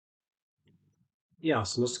Ja,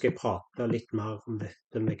 så nå skal jeg prate litt mer om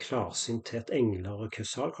dette med klarsynthet, engler og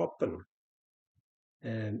kausalkroppen.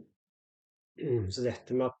 Eh, så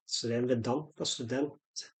dette med at så det er en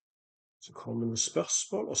Vedanta-student som kommer med noen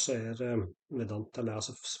spørsmål, og så er det Vedanta-lærer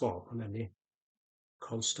som svarer på en veldig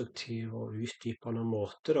konstruktiv og utdypende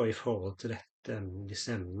måte da, i forhold til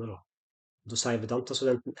disse emnene. Da. Da sier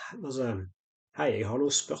Vedanta-studenten altså, hei, jeg har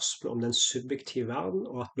noen spørsmål om den subjektive verden,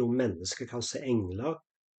 og at noen mennesker kan se engler,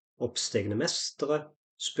 oppstegne mestre,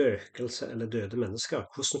 spøkelser eller døde mennesker.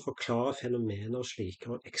 Hvordan forklare fenomener og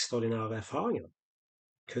slike ekstraordinære erfaringer?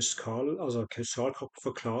 Kausalkroppen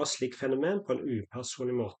forklarer slik fenomen på en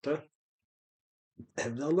upersonlig måte.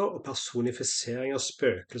 Evner og personifisering av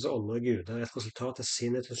spøkelser, ånder og guder er et resultat av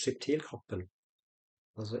sinnet til subjektivkroppen.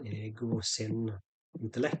 Altså ego, sinn,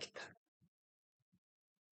 intellekt.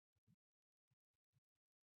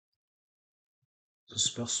 Så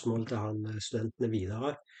spørsmålet til han studentene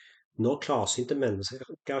videre. Når klarsynte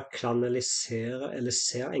mennesker kanaliserer eller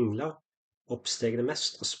ser engler, oppstegne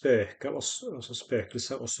mestre,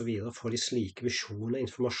 spøkelser osv., får de slike visjoner,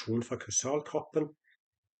 informasjon fra kausalkroppen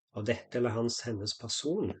av dette eller hennes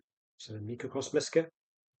person, så det mikrokosmiske,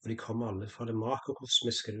 og de kommer alle fra det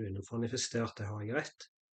makrokosmiske, det underfornifesterte, har jeg rett?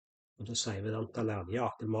 Og da sier Vedanta lærde, ja,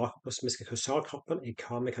 det makrokosmiske kausalkroppen er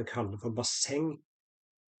hva vi kan kalle for basseng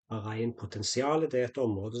av ren potensial. Det er et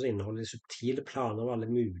område som inneholder de subtile planer av alle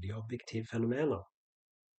mulige objektive fenomener.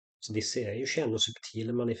 Så disse er jo ikke ennå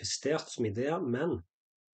subtile manifestert som ideer, men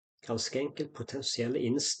ganske enkelt potensielle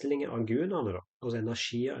innstillinger av gudene, altså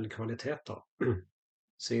energier eller kvaliteter.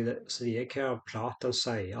 Så de er hva Platon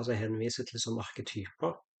sier, altså henviser til som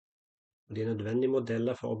arketyper. Og de er nødvendige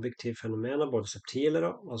modeller for objektive fenomener, både subtile,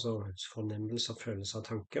 altså fornemmelser, følelser,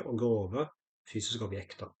 tanker, og grove fysiske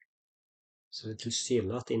objekter. Så det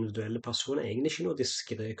tilsynelatende at individuelle personer egentlig ikke noe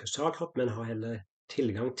diskret kausalkropp, men har heller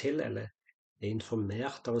tilgang til, eller er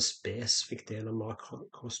informert av en spesifikk del av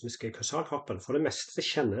makrokosmiske kausalkroppen. For det meste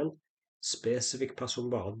kjenner en spesifikk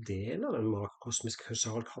person bare del av den makrokosmiske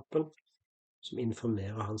kausalkroppen, som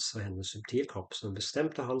informerer hans og hennes subtilkropp, som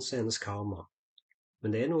bestemte hans og hennes karma.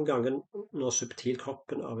 Men det er noen ganger når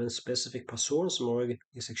subtilkroppen av en spesifikk person, som også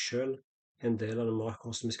i seg selv er en del av den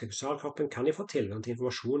makrokosmiske kausalkroppen, kan de få tilgang til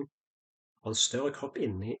informasjon av en større kropp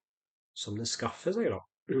inni som den skaffer seg,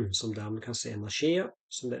 som dermed kan se energier,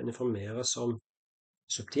 som den informerer som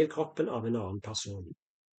subtilkroppen av en annen person.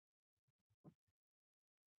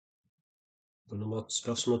 Og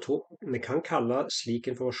spørsmål 2. Vi kan kalle slik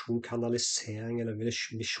informasjon kanalisering eller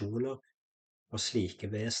visjoner av slike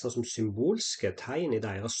vesener som symbolske tegn i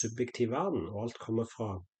deres subjektive verden, og alt kommer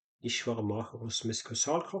fra Ishvara makrokosmisk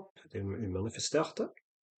kausalkropp, det umanifesterte.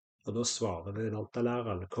 Og da svarer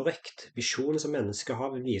Vedanta-læreren korrekt. Visjonen som mennesker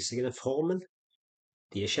har, vil vise seg i den formen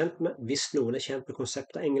de er kjent med. Hvis noen er kjent med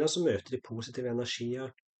konseptet av engler, så møter de positive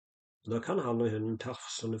energier. Og da kan han og hun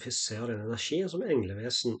personifisere den energien som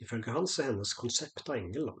englevesen, ifølge hans og hennes konsept av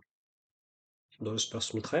engel. Og da er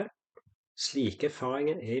spørsmål 3. Slike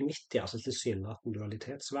erfaringer er midt i, altså tilsynelatende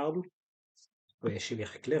dualitetsverden, og er ikke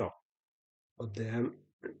virkelig, da. Og det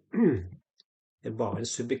er bare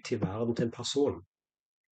en subjektiv verden til en person.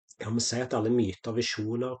 Kan vi si at alle myter,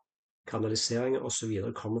 visjoner, kanaliseringer og så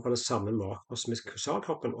videre kommer fra den samme makrokosmiske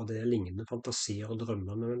kausalkroppen, og det er lignende fantasier og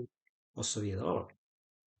drømmer og så videre.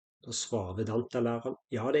 Da svarer Vedanta-læreren,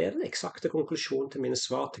 ja, det er den eksakte konklusjonen til mine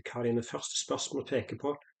svar til hva dine første spørsmål peker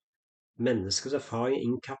på. Menneskets erfaring er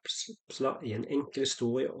innkapslet i en enkel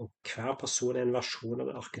historie, og hver person er en versjon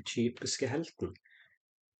av den arketypiske helten.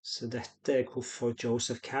 Så dette er hvorfor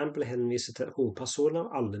Joseph Campbell henviser til hovedpersoner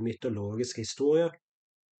av alle mytologiske historier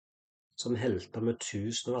som helter med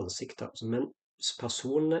 1000 ansikter. Men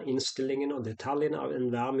personene, innstillingene og detaljene av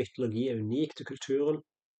enhver mytologi er unik til kulturen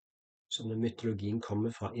som den mytologien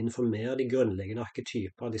kommer fra, informerer de grunnleggende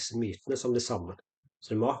arketyper av disse mytene som det samme.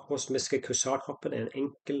 Så den makrokosmiske kausalkroppen er en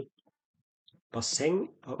enkel basseng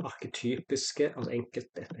av arketypiske, et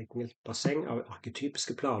enkelt basseng av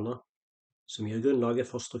arketypiske planer som gjør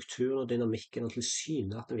grunnlaget for strukturen og dynamikken og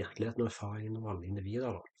tilsynelatende virkeligheten og erfaringen av alle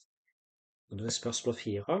individer. Og da er spørsmål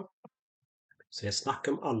 4. Så jeg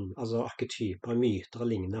snakker om arketyper, myter og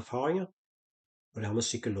lignende erfaringer, og det har med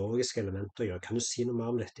psykologiske elementer å gjøre. Kan du si noe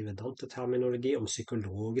mer om dette i Vedanta-terminologi, om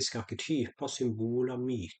psykologiske arketyper, symboler,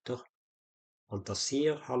 myter,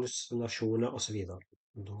 fantasier, hallusinasjoner og så videre?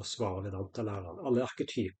 Da svarer Vedanta-læreren. Alle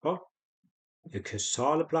arketyper er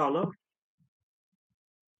kausale planer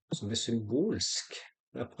som er symbolsk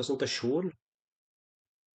representasjon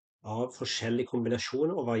av forskjellige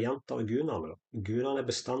kombinasjoner og varianter av gudene. Gudene er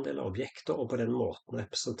bestanddeler av objekter, og på den måten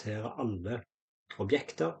representerer alle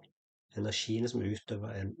objekter energiene som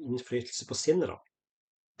utøver en innflytelse på sinnet.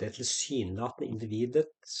 Det tilsynelatende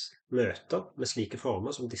individets møter med slike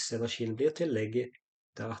former som disse energiene blir til, legger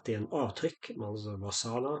deretter igjen avtrykk, altså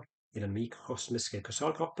vasana, i den mikrokosmiske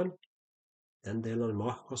kausalkroppen. Den delen av den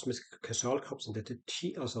makrokosmiske kausalkroppen som det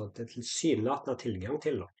tilsynelatende har tilgang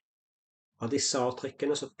til. Av disse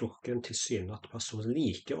avtrykkene så dukker en tilsynelatende person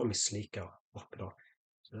liker og misliker opp da.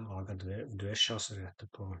 Så det er raga dvesha, som det heter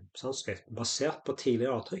på sanskrit. Basert på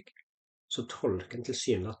tidligere avtrykk, så tolker en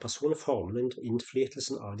tilsynelatende person formene og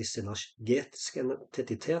innflytelsen av disse energetiske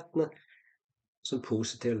entitetene som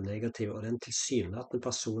positive eller negative, og den tilsynelatende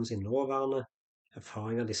personens nåværende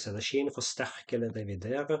erfaringer av disse energiene forsterker eller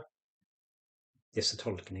reviderer disse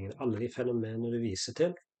tolkningene. Alle de fenomenene du viser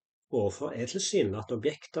til overfor er tilsynelatende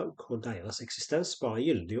objekter hvor deres eksistens bare er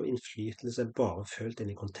gyldig og innflytelse bare følt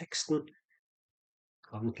inn i konteksten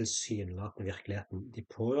av den tilsynelatende virkeligheten. De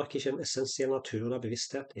påvirker ikke den essensielle naturen av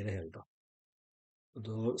bevissthet i det hele tatt. Og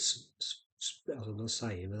da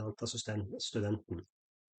sier Vedanta-studenten: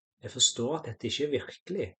 jeg forstår at dette ikke er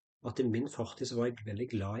virkelig, og at i min fortid så var jeg veldig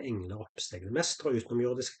glad i engler, oppstegne, mestre og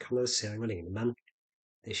utenomjordiske kanalisering og lignende, men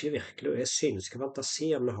det er ikke virkelig, og jeg synske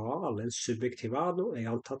fantasier, men har alle en subjektiv verden, og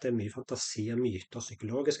jeg antar at det er mye fantasier, myter,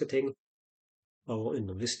 psykologiske ting av vår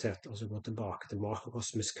underbevissthet, altså gå tilbake til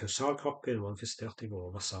Makrokosmiske Kausalkroppen, manifestert i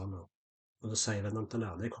våre vasaner. Og da sier Vedanta,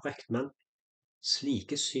 det er korrekt, men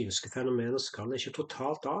slike synske fenomener skal ikke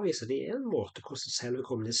totalt avvise. De er en måte hvordan selv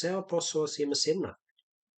kommuniserer på, så å si med sinnet.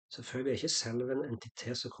 Selvfølgelig er ikke selv en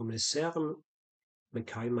entitet som kommuniserer, men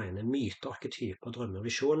hva jeg mener, myter, arketyper, drømmer og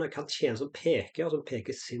visjoner kan tjene som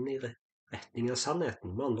peker sinn i retning av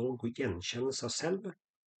sannheten, med andre ord god gjenkjennelse av selve,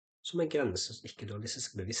 som en grense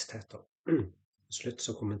ikke-dualistiske bevisstheter. Slutt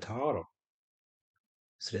som kommentarer da.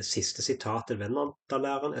 Så det siste sitatet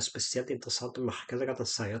Vedanta-læreren er spesielt interessant å merke seg at han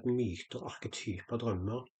sier at myter, arketyper,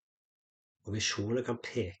 drømmer og visjoner kan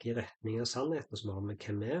peke i retning av sannheten som har med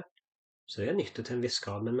hvem vi er. Så det er nyttig til en viss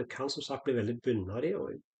grad, men vi kan som sagt bli veldig bundet av de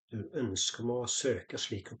og ønsker om å søke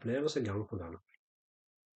slike opplevelser gang på gang.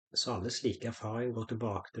 Så alle slike erfaringer går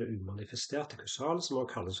tilbake til det umanifesterte kausale, som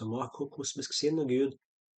også kalles for makrokosmisk sinn og gud,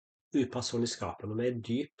 upersonlig skaper. Når vi er i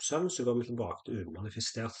dyp søvn, så går vi tilbake til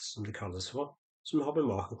umanifestert, som det kalles for, som har med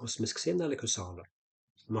makrokosmisk sinn eller kausale.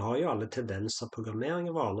 Vi har jo alle tendenser,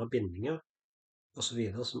 programmeringer, vaner, bindinger og så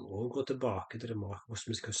videre, som også går tilbake til det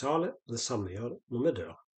makrokosmiske kausale, og det samme gjør det når vi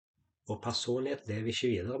dør. Vår personlighet lever ikke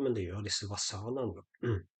videre, men det gjør disse vasanene,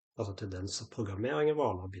 altså tendenser, programmeringer,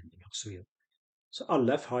 vaner, bindinger og så videre. Så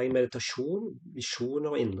alle erfaring, meditasjon, visjoner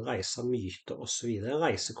og indre reiser, myter og så videre, en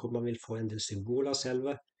reise hvor man vil få en del symboler av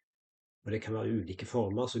selve, og det kan være ulike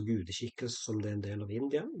former, så gudeskikkelse som det er en del av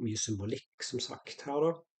India, mye symbolikk som sagt her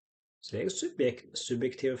da. Så det er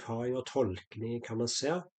subjektive erfaringer og tolkninger kan man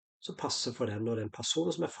se, som passer for den og den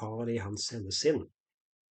personen som erfarer det i hans sinn.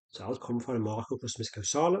 Så alt kommer fra det makrokosmiske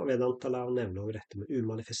kausale, og Vedanta-læren nevner også dette med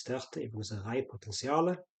umanifesterte i forhold til ren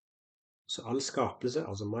potensiale. Så all skapelse,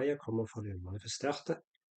 altså Maya, kommer fra det umanifesterte.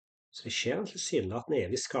 Så det skjer en tilsynelatende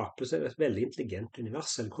evig skapelse, et veldig intelligent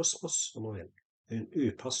univers eller kosmos, om man vil. En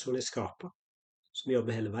upersonlig skaper, som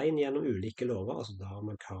jobber hele veien gjennom ulike lover, altså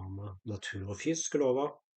dharma, karma, natur og fysiske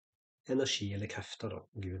lover, energi eller krefter da,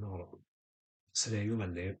 guder da. Så det er jo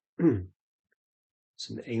veldig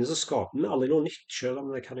så det ene som skaper med aldri noe nytt, selv om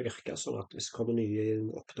det kan virke sånn at hvis det kommer nye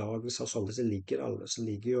oppdagelser og sånt, så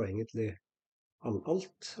ligger jo egentlig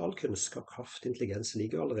all kunnskap, kraft, intelligens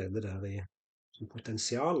ligger jo allerede der i som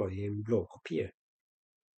potensial og i en blåkopi.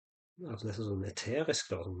 Altså nesten sånn eterisk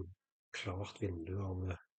da, sånn klart vindu av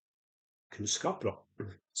kunnskap da.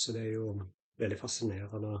 Så det er jo veldig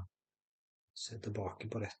fascinerende å se tilbake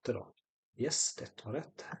på dette da. Yes, dette var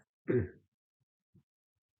dette.